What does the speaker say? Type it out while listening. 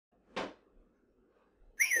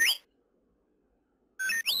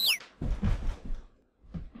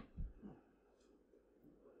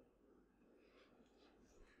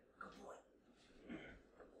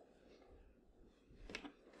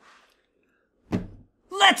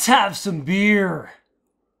Let's have some beer.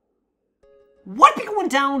 What be going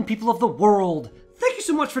down, people of the world? Thank you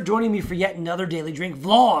so much for joining me for yet another Daily Drink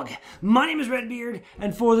vlog. My name is Redbeard,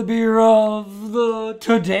 and for the beer of the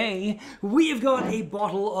today, we have got a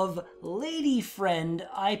bottle of Lady Friend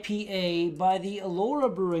IPA by the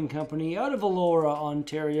Elora Brewing Company out of Elora,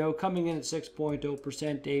 Ontario, coming in at 6.0%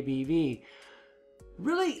 ABV.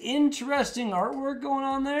 Really interesting artwork going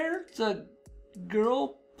on there. It's a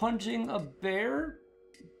girl punching a bear,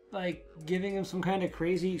 like giving him some kind of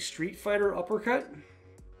crazy Street Fighter uppercut.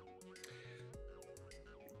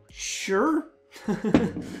 Sure.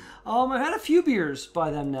 I've had a few beers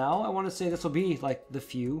by them now. I want to say this will be like the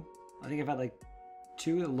few. I think I've had like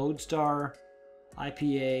two, Lodestar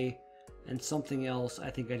IPA and something else I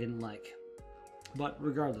think I didn't like. But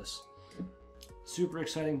regardless, super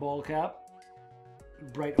exciting bottle cap.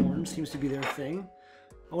 Bright orange seems to be their thing.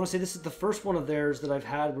 I want to say this is the first one of theirs that I've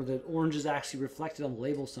had where the orange is actually reflected on the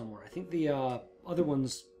label somewhere. I think the other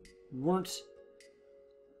ones weren't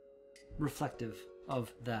reflective of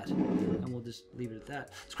that. And we'll just leave it at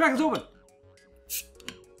that. Let's crack this open.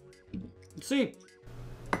 Let's see.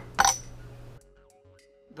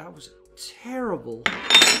 That was a terrible,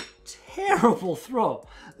 terrible throw.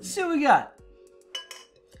 Let's see what we got.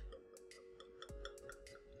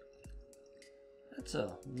 That's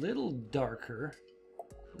a little darker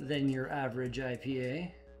than your average IPA.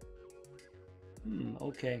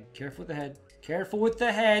 Okay, careful with the head. Careful with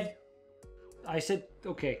the head. I said,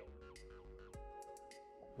 okay.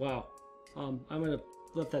 Wow. I'm gonna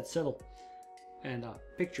let that settle. And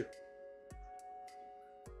picture.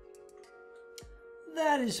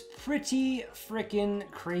 That is pretty frickin'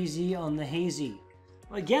 crazy on the hazy.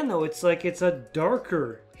 Again though, it's like it's a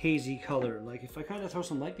darker hazy color. Like if I kind of throw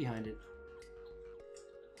some light behind it.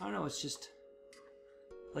 I don't know, it's just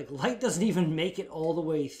like light doesn't even make it all the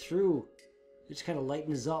way through. It just kind of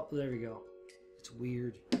lightens up. There we go. It's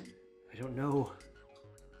weird. I don't know.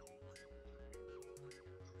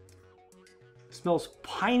 It smells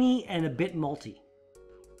piney and a bit malty.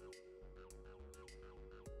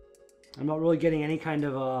 I'm not really getting any kind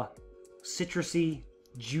of citrusy,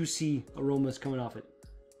 juicy aromas coming off it.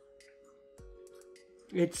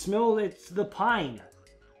 It's the pine.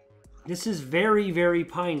 This is very, very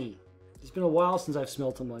piney. It's been a while since I've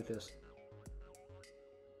smelled something like this.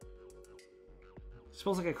 It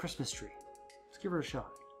smells like a Christmas tree. Let's give her a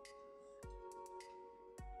shot.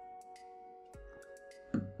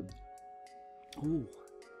 Ooh.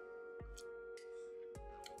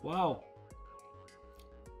 Wow.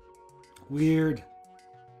 Weird.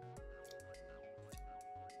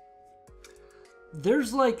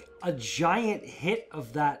 There's like a giant hit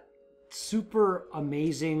of that super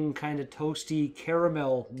amazing kind of toasty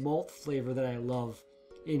caramel malt flavor that I love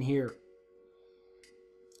in here.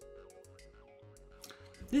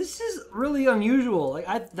 This is really unusual. Like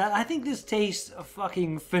I think this tastes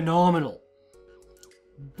fucking phenomenal.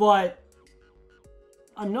 But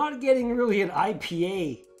I'm not getting really an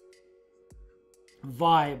IPA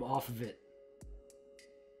vibe off of it.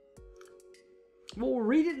 Well, we'll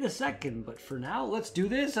read it in a second, but for now, let's do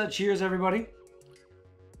this. Cheers, everybody.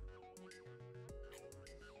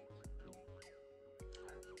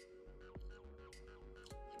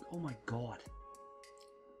 Oh my god.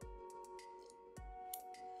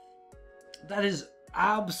 That is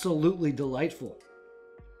absolutely delightful.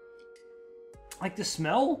 Like the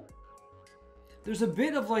smell, there's a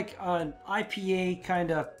bit of like an IPA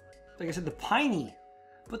kind of, like I said, the piney,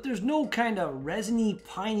 but there's no kind of resiny,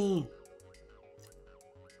 piney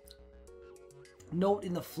note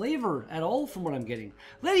in the flavor at all from what I'm getting.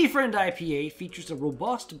 Lady Friend IPA features a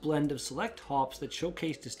robust blend of select hops that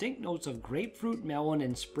showcase distinct notes of grapefruit, melon,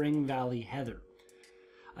 and Spring Valley heather.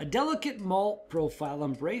 A delicate malt profile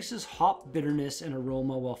embraces hop bitterness and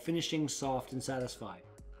aroma while finishing soft and satisfying.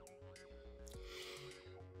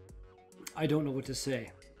 I don't know what to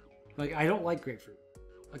say. Like, I don't like grapefruit.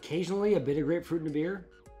 Occasionally, a bit of grapefruit in a beer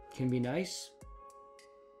can be nice.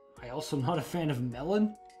 I also am not a fan of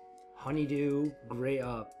melon. Honeydew,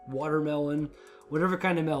 watermelon, whatever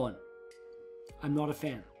kind of melon. I'm not a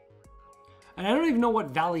fan. And I don't even know what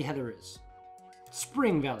Valley Heather is.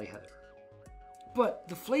 Spring Valley Heather. But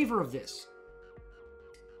the flavor of this,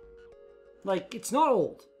 like, it's not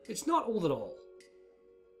old. It's not old at all.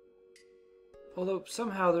 Although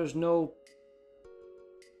somehow there's no,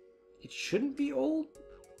 it shouldn't be old.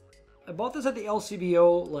 I bought this at the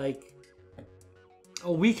LCBO like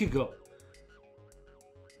a week ago.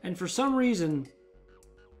 And for some reason,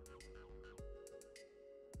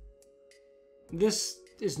 this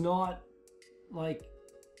is not like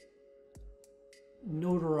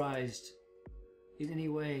notarized in any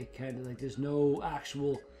way. Kind of like there's no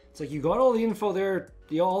actual. It's like you got all the info there,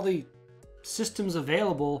 all the systems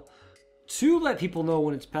available to let people know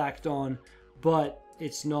when it's packed on, but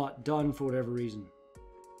it's not done for whatever reason.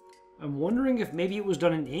 I'm wondering if maybe it was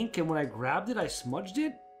done in ink and when I grabbed it, I smudged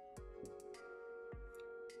it.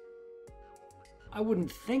 I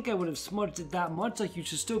wouldn't think I would have smudged it that much. Like you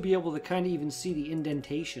should still be able to kind of even see the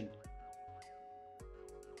indentation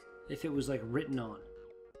if it was like written on.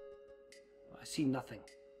 I see nothing.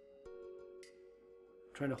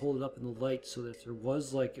 I'm trying to hold it up in the light so that if there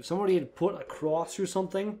was like, if somebody had put a cross or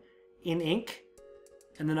something in ink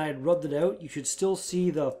and then I had rubbed it out, you should still see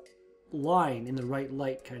the line in the right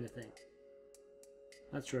light kind of thing.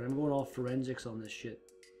 That's right, I'm going all forensics on this shit.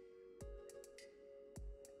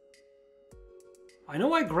 I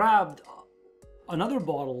know I grabbed another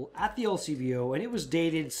bottle at the LCBO and it was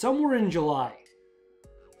dated somewhere in July.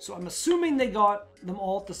 So I'm assuming they got them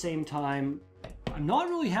all at the same time. I'm not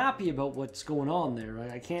really happy about what's going on there.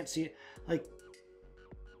 I can't see it. Like,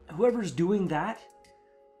 whoever's doing that,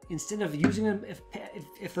 instead of using them,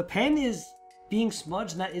 if the pen is being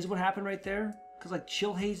smudged, and that is what happened right there, because like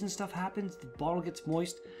chill haze and stuff happens, the bottle gets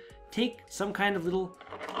moist, take some kind of little,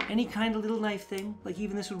 any kind of little knife thing, like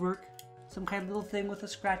even this would work, some kind of little thing with a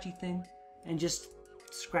scratchy thing, and just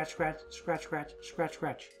scratch, scratch, scratch, scratch, scratch,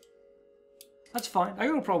 scratch. That's fine. I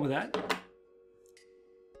got no problem with that.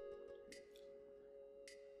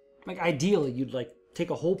 Like ideally, you'd like take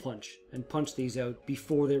a hole punch and punch these out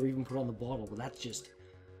before they were even put on the bottle, but that's just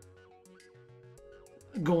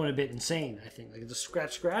going a bit insane, I think. Like just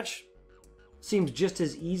scratch, scratch seems just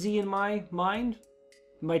as easy in my mind.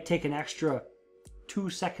 It might take an extra 2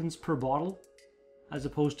 seconds per bottle as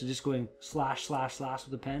opposed to just going slash, slash, slash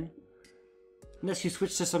with a pen. Unless you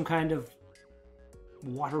switch to some kind of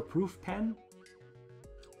waterproof pen.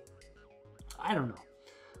 I don't know.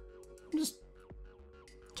 I'm just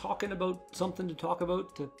talking about something to talk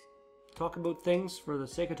about things for the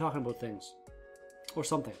sake of talking about things. Or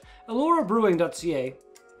something. EloraBrewing.ca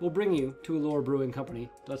will bring you to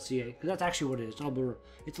EloraBrewingCompany.ca, because that's actually what it is.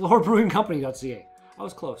 It's EloraBrewingCompany.ca. I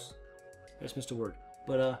was close. I just missed a word.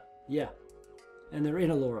 But yeah. And they're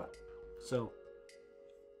in Elora. So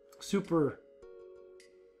super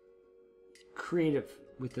creative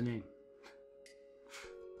with the name.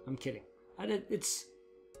 I'm kidding.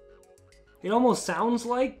 It almost sounds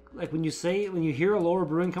like when you hear Elora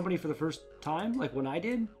Brewing Company for the first time, like when I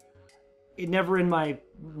did, it never in my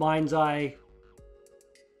mind's eye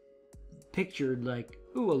pictured like,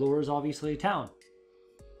 ooh, Elora's obviously a town.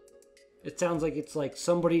 It sounds like it's like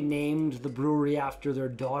somebody named the brewery after their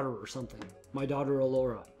daughter or something. My daughter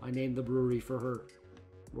Elora. I named the brewery for her.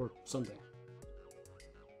 Or something.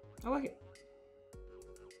 I like it.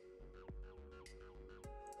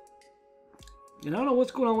 And I don't know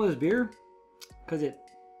what's going on with this beer. Because it...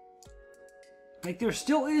 like there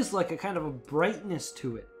still is like a kind of a brightness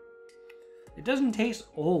to it. It doesn't taste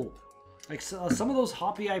old. Like some of those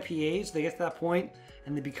hoppy IPAs, they get to that point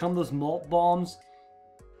and they become those malt bombs.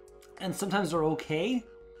 And sometimes they're okay.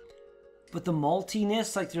 But the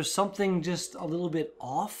maltiness, like there's something just a little bit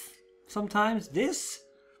off sometimes. This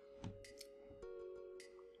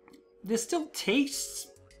still tastes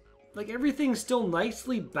like everything's still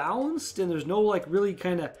nicely balanced. And there's no like really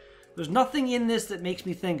kind of... there's nothing in this that makes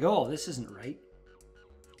me think, oh, this isn't right.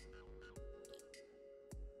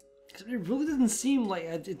 Because it really doesn't seem like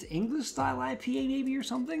it's English style IPA maybe or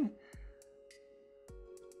something.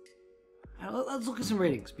 Let's look at some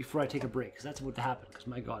ratings before I take a break, because that's about to happen, because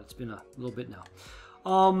my god, it's been a little bit now.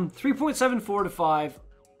 3.74 to 5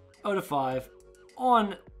 out of 5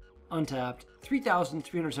 on Untapped.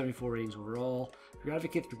 3,374 ratings overall. Your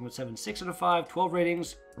Advocate, 3.76 out of 5. 12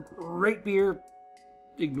 ratings. Great beer.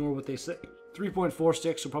 Ignore what they say.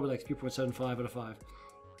 3.46, so probably like 3.75 out of 5.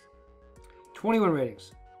 21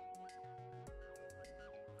 ratings.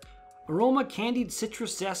 Aroma, candied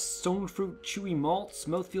citrus zest, stone fruit, chewy malts,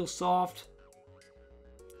 mouthfeel soft.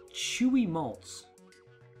 Chewy malts.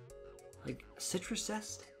 Like citrus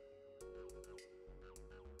zest?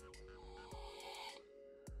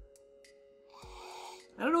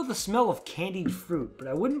 I don't know the smell of candied fruit, but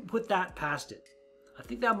I wouldn't put that past it. I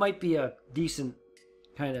think that might be a decent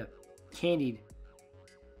kind of candied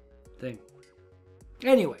thing.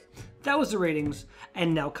 Anyway, that was the ratings,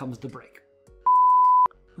 and now comes the break.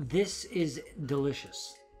 This is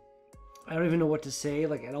delicious. I don't even know what to say.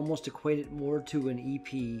 Like, I'd almost equate it more to an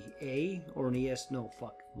EPA or an ES. No,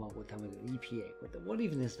 fuck. Well, what time is it? EPA. What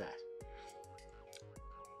even is that?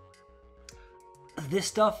 This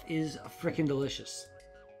stuff is freaking delicious.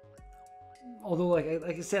 Although,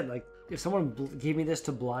 like I said, like if someone gave me this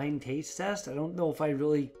to blind taste test, I don't know if I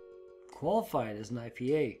really qualify it as an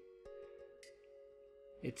IPA.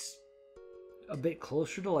 It's a bit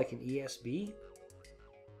closer to like an ESB.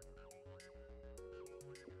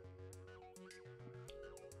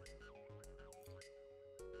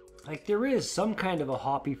 Like there is some kind of a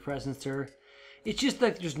hoppy presence there. It's just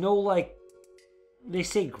like there's no like, they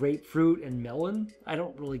say grapefruit and melon. I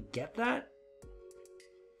don't really get that.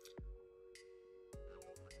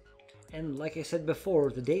 And like I said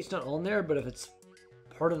before, the date's not on there, but if it's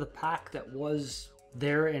part of the pack that was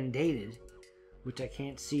there and dated, which I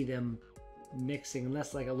can't see them mixing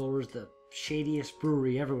unless like Elora's the shadiest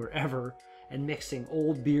brewery everywhere ever, and mixing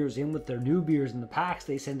old beers in with their new beers in the packs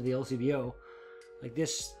they send to the LCBO. Like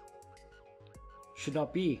this should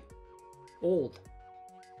not be old.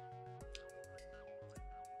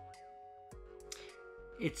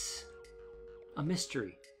 It's a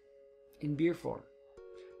mystery in beer form.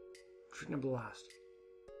 Drinking a blast.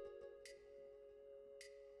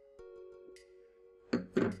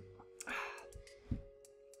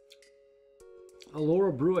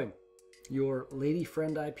 Elora Brewing, your lady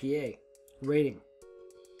friend IPA. Rating.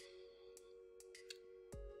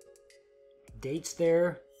 Dates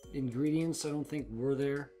there. Ingredients I don't think were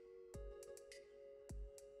there.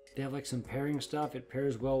 They have like some pairing stuff. It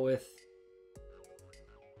pairs well with,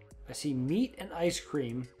 I see meat and ice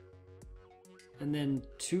cream. And then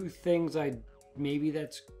two things maybe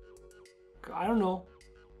that's, I don't know.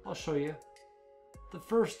 I'll show you. The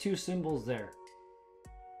first two symbols there.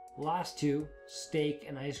 Last two, steak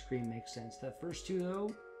and ice cream, makes sense. That first two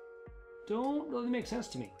though, don't really make sense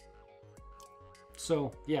to me.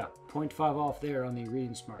 So yeah, 0.5 off there on the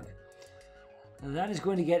ingredients mark. Now that is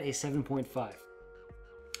going to get a 7.5. I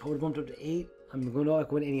would have bumped up to 8. I'm going to not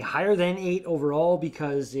go any higher than 8 overall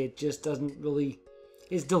because it just doesn't really,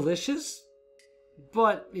 it's delicious,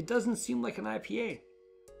 but it doesn't seem like an IPA.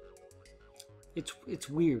 It's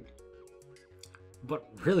weird, but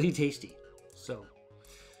really tasty. So,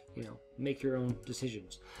 you know, make your own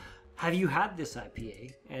decisions. Have you had this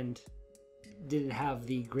IPA, and did it have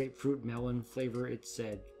the grapefruit melon flavor it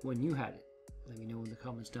said when you had it? Let me know in the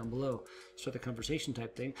comments down below. Start the conversation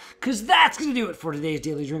type thing. Because that's going to do it for today's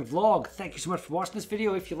Daily Drink vlog. Thank you so much for watching this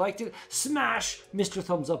video. If you liked it, smash Mr.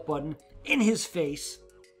 Thumbs Up button in his face.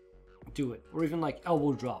 Do it. Or even like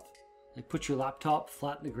elbow drop. Like put your laptop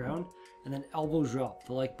flat in the ground and then elbow drop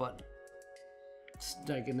the like button.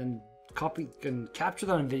 Like, and then copy and capture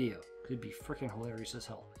that on video. It'd be freaking hilarious as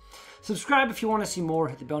hell. Subscribe if you want to see more.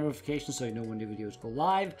 Hit the bell notification so you know when new videos go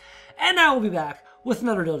live. And I will be back with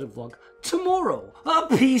another Daily vlog tomorrow.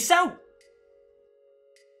 Peace out.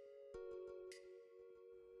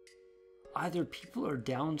 Either people are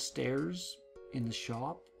downstairs in the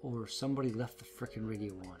shop or somebody left the freaking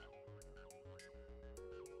radio on.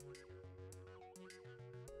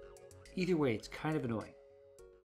 Either way, it's kind of annoying.